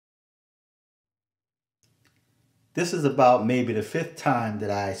This is about maybe the fifth time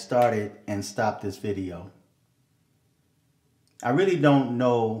that I started and stopped this video. I really don't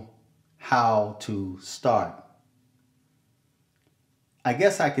know how to start. I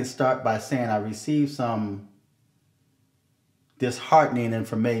guess I can start by saying I received some disheartening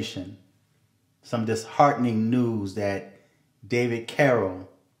information, some disheartening news that David Carroll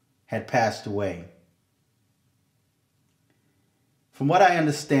had passed away. From what I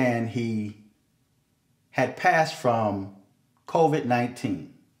understand, he had passed from COVID-19.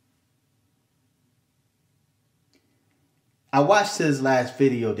 I watched his last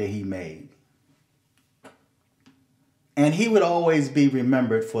video that he made, and he would always be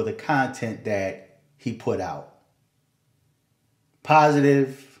remembered for the content that he put out,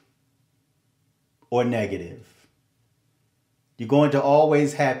 positive or negative. You're going to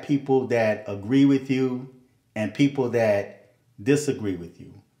always have people that agree with you and people that disagree with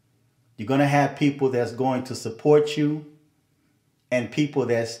you. You're going to have people that's going to support you and people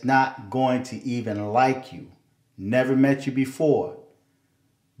that's not going to even like you. Never met you before,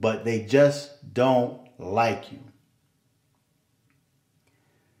 but they just don't like you.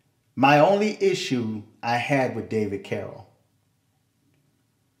 My only issue I had with David Carroll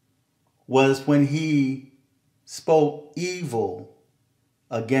was when he spoke evil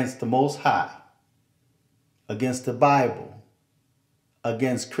against the Most High, against the Bible,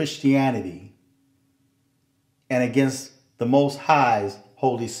 against Christianity, and against the Most High's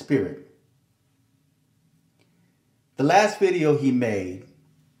Holy Spirit. The last video he made,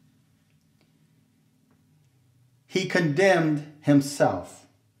 he condemned himself.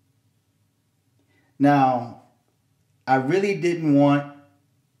 Now, I really didn't want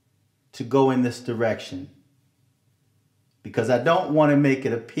to go in this direction because I don't want to make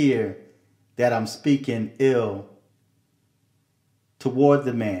it appear that I'm speaking ill toward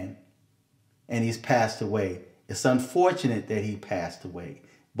the man and he's passed away. It's unfortunate that he passed away.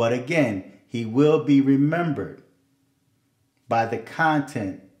 But again, he will be remembered by the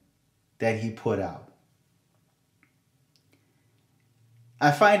content that he put out.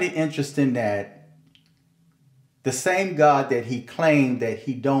 I find it interesting that the same God that he claimed that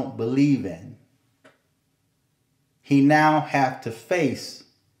he don't believe in, he now have to face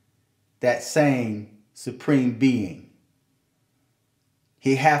that same supreme being.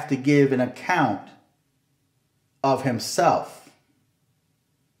 He have to give an account of himself.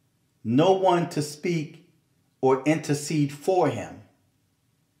 No one to speak or intercede for him.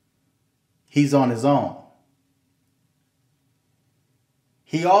 He's on his own.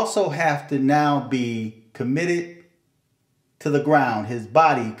 He also have to now be committed to the ground, his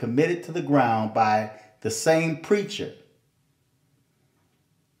body committed to the ground by the same preacher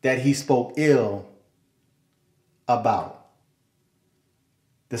that he spoke ill about.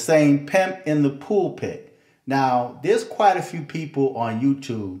 The same pimp in the pulpit. Now, there's quite a few people on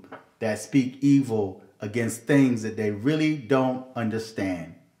YouTube that speak evil against things that they really don't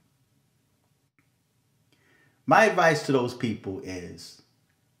understand. My advice to those people is,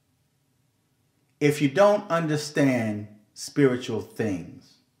 if you don't understand spiritual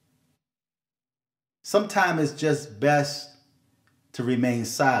things, sometimes it's just best to remain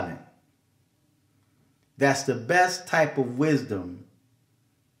silent. That's the best type of wisdom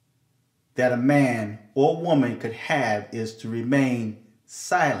that a man or woman could have, is to remain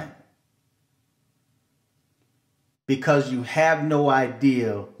silent. Because you have no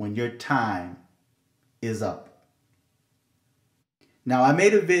idea when your time is up. Now, I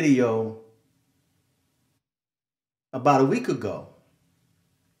made a video about a week ago,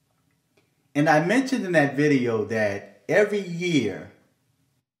 and I mentioned in that video that every year,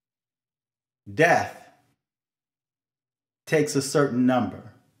 death takes a certain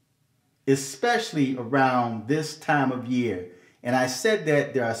number, especially around this time of year. And I said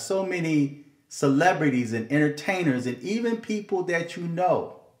that there are so many celebrities and entertainers and even people that you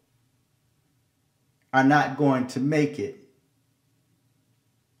know are not going to make it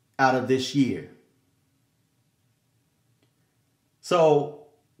out of this year. So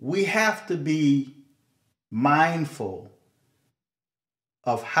we have to be mindful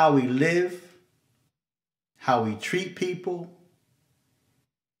of how we live, how we treat people,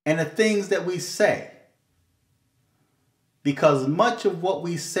 and the things that we say. Because much of what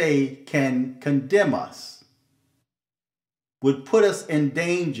we say can condemn us, would put us in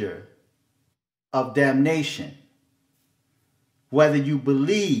danger of damnation, whether you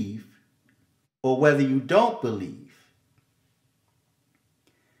believe or whether you don't believe.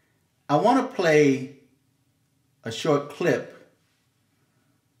 I want to play a short clip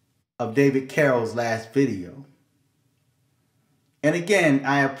of David Carroll's last video. And again,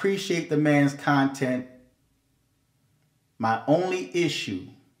 I appreciate the man's content. My only issue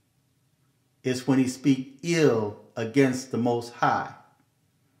is when he speaks ill against the Most High.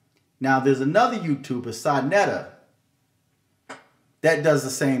 Now, there's another YouTuber, Sonetta, that does the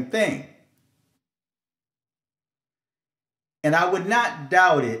same thing. And I would not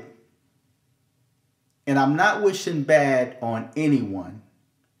doubt it, and I'm not wishing bad on anyone,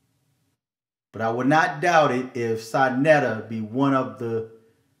 but I would not doubt it if Sonetta be one of the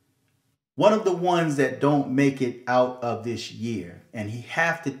ones that don't make it out of this year. And he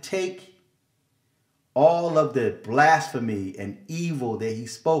have to take all of the blasphemy and evil that he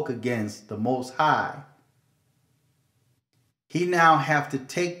spoke against the Most High. He now have to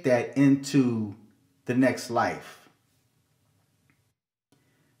take that into the next life.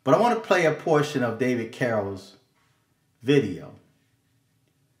 But I want to play a portion of David Carroll's video.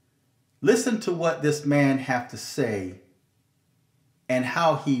 Listen to what this man have to say and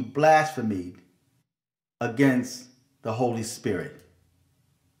how he blasphemed against the Holy Spirit.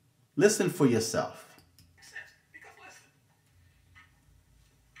 Listen for yourself. Because listen,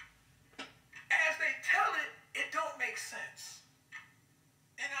 as they tell it, it don't make sense.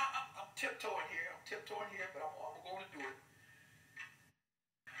 And I'm tiptoeing here, but I'm going to do it.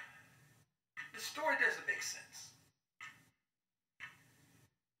 The story doesn't make sense.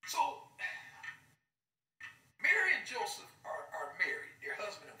 So, Mary and Joseph are married. They're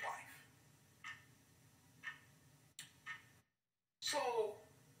husband and wife. So,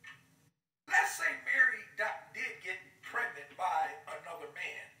 let's say Mary did get pregnant by another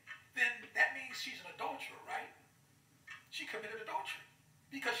man. Then that means she's an adulterer, right? She committed adultery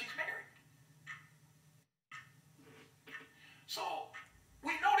because she's married. So,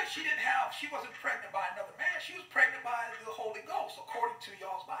 we know that she wasn't pregnant by another man. She was pregnant by the Holy Ghost, according to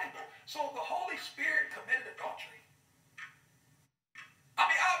y'all's Bible. So the Holy Spirit committed adultery. I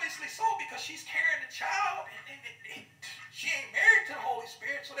mean, obviously so, because she's carrying the child, and she ain't married to the Holy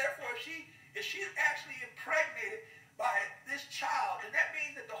Spirit. So therefore, if she's actually impregnated by this child, then that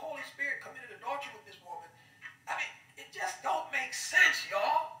means that the Holy Spirit committed adultery with this woman. I mean, it just don't make sense,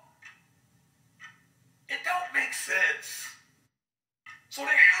 y'all. It don't make sense. So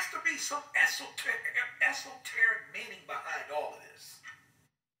there has to be some esoteric meaning behind all of this.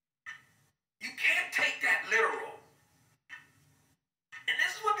 You can't take that literal. And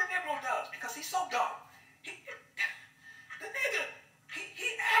this is what the Negro does, because he's so dumb. The nigga, he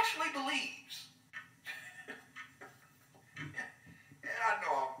actually believes. And I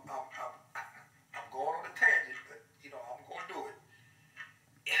know I'm going on a tangent, but I'm going to do it.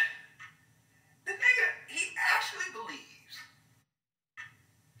 The nigga, he actually believes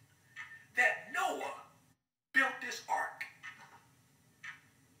that Noah built this ark.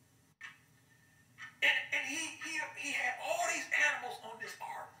 And he had all these animals on this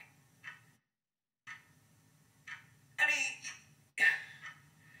ark. I mean,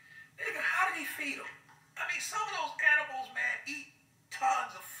 nigga, how did he feed them? I mean, some of those animals, man, eat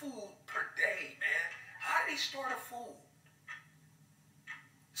tons of food per day, man. How did he store the food?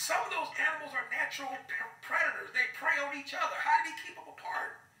 Some of those animals are natural predators. They prey on each other. How did he keep them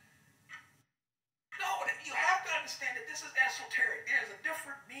apart? No, you have to understand that this is esoteric. There's a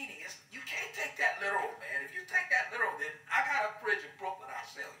different meaning. You can't take that literal, man. If you take that literal, then I got a fridge in Brooklyn, I'll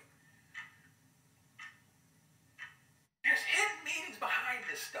sell you. There's hidden meanings behind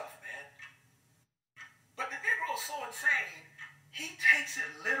this stuff, man. But the Negro is so insane, he takes it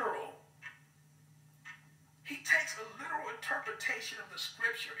literal. He takes a literal interpretation of the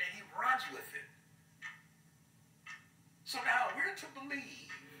scripture and he runs with it. So now we're to believe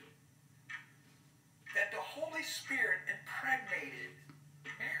that the Holy Spirit impregnated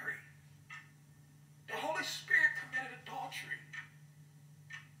Mary. The Holy Spirit committed adultery.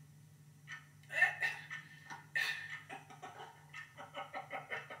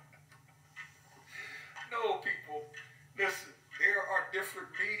 No, people, listen, there are different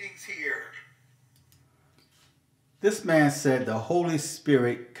meanings here. This man said the Holy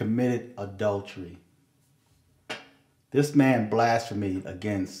Spirit committed adultery. This man blasphemed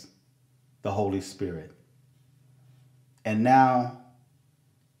against the Holy Spirit. And now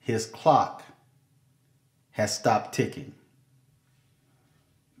his clock has stopped ticking.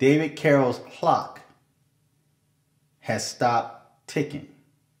 David Carroll's clock has stopped ticking.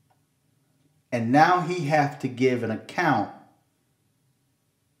 And now he has to give an account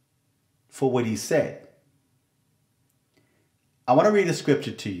for what he said. I want to read a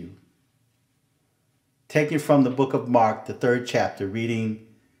scripture to you, taken from the book of Mark, the 3rd chapter, reading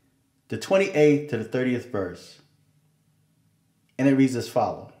the 28th to the 30th verse. And it reads as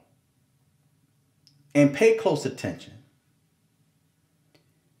follows. And pay close attention.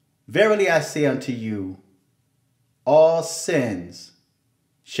 Verily I say unto you, all sins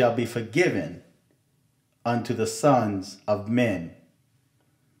shall be forgiven unto the sons of men,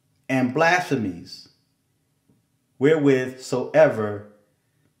 and blasphemies, wherewith soever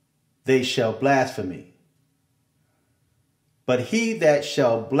they shall blaspheme. But he that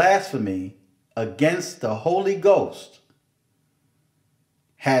shall blaspheme against the Holy Ghost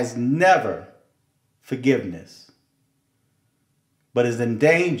has never forgiveness, but is in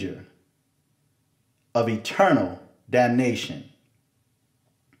danger of eternal damnation,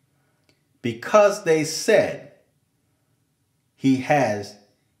 because they said he has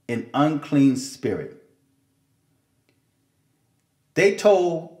an unclean spirit. They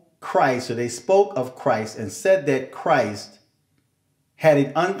told Christ, or they spoke of Christ and said that Christ had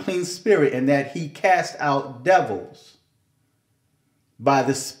an unclean spirit and that he cast out devils by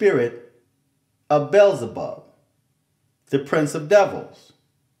the spirit of Beelzebub, the prince of devils.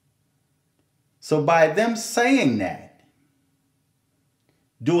 So by them saying that,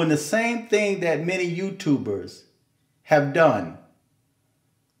 doing the same thing that many YouTubers have done,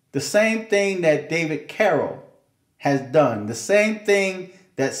 the same thing that David Carroll has done, the same thing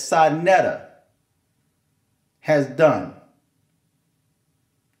that Sonetta has done.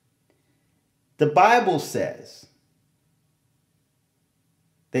 The Bible says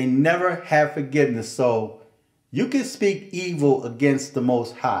they never have forgiveness. So you can speak evil against the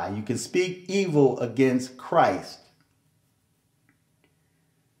Most High. You can speak evil against Christ.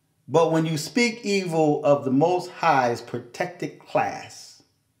 But when you speak evil of the Most High's protected class,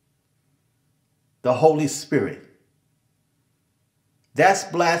 the Holy Spirit, that's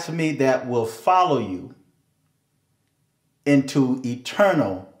blasphemy that will follow you into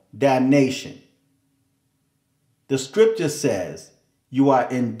eternal damnation. The scripture says you are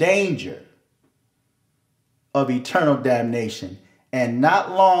in danger of eternal damnation. And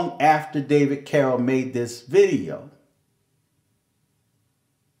not long after David Carroll made this video,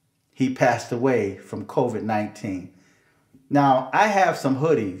 he passed away from COVID-19. Now, I have some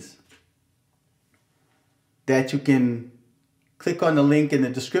hoodies that you can click on the link in the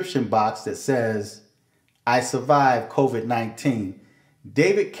description box that says, I survived COVID-19.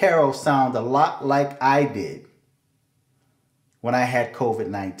 David Carroll sounded a lot like I did when I had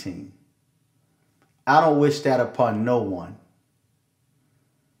COVID-19. I don't wish that upon no one.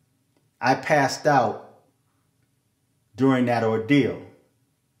 I passed out during that ordeal.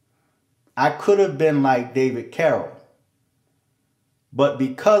 I could have been like David Carroll, but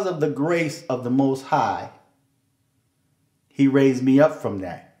because of the grace of the Most High, he raised me up from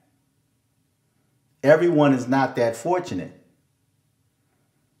that. Everyone is not that fortunate,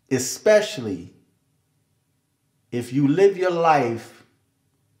 especially if you live your life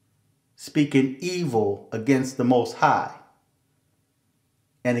speaking evil against the Most High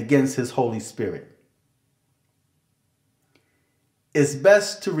and against his Holy Spirit. It's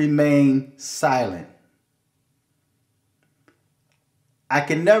best to remain silent. I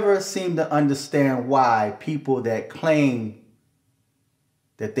can never seem to understand why people that claim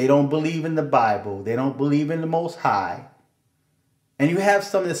that they don't believe in the Bible, they don't believe in the Most High, and you have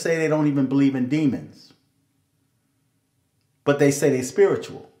some that say they don't even believe in demons, but they say they're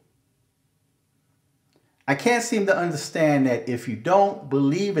spiritual. I can't seem to understand that if you don't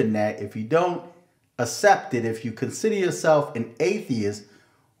believe in that, if you don't accept it, if you consider yourself an atheist,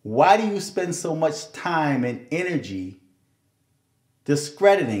 why do you spend so much time and energy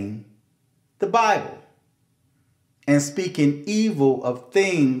discrediting the Bible and speaking evil of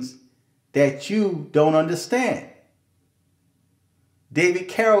things that you don't understand? David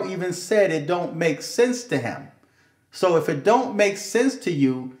Carroll even said it don't make sense to him. So if it don't make sense to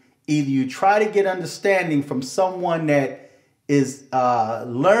you, either you try to get understanding from someone that is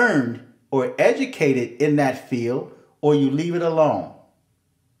learned or educated in that field, or you leave it alone.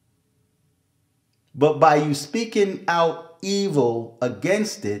 But by you speaking out evil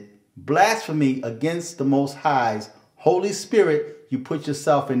against it, blasphemy against the Most High's Holy Spirit, you put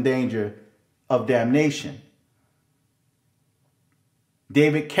yourself in danger of damnation.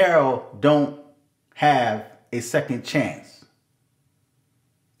 David Carroll don't have a second chance.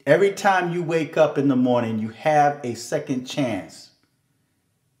 Every time you wake up in the morning, you have a second chance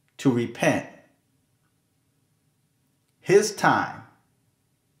to repent. His time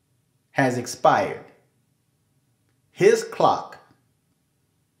has expired. His clock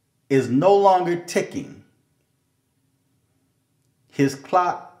is no longer ticking. His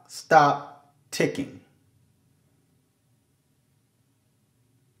clock stopped ticking.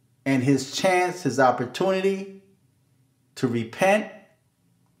 And his chance, his opportunity to repent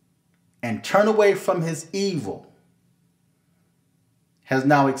and turn away from his evil has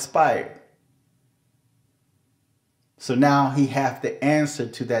now expired. So now he has to answer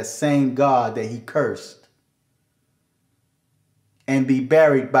to that same God that he cursed and be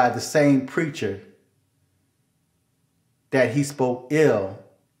buried by the same preacher that he spoke ill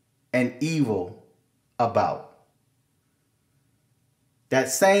and evil about.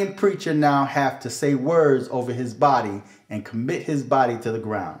 That same preacher now have to say words over his body and commit his body to the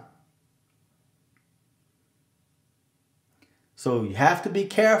ground. So you have to be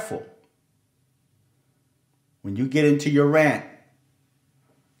careful when you get into your rant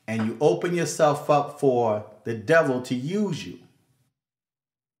and you open yourself up for the devil to use you.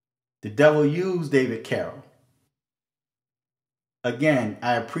 The devil used David Carroll. Again,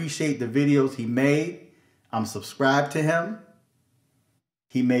 I appreciate the videos he made. I'm subscribed to him.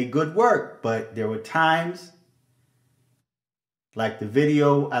 He made good work, but there were times, like the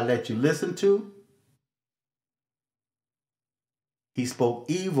video I let you listen to, he spoke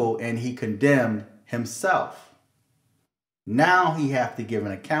evil and he condemned himself. Now he has to give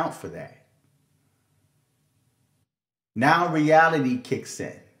an account for that. Now reality kicks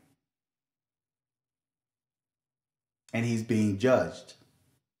in. And he's being judged.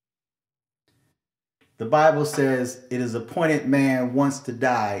 The Bible says it is appointed man once to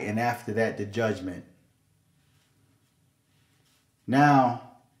die, and after that the judgment. Now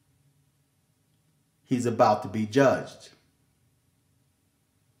he's about to be judged.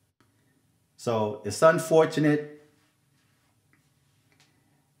 So it's unfortunate.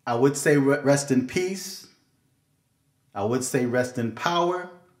 I would say rest in peace. I would say rest in power.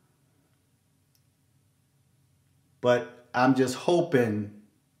 But I'm just hoping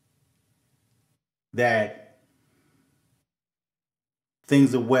that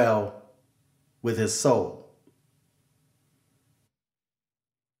things are well with his soul.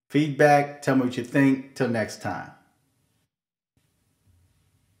 Feedback, tell me what you think. Till next time.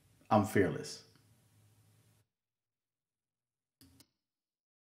 I'm fearless.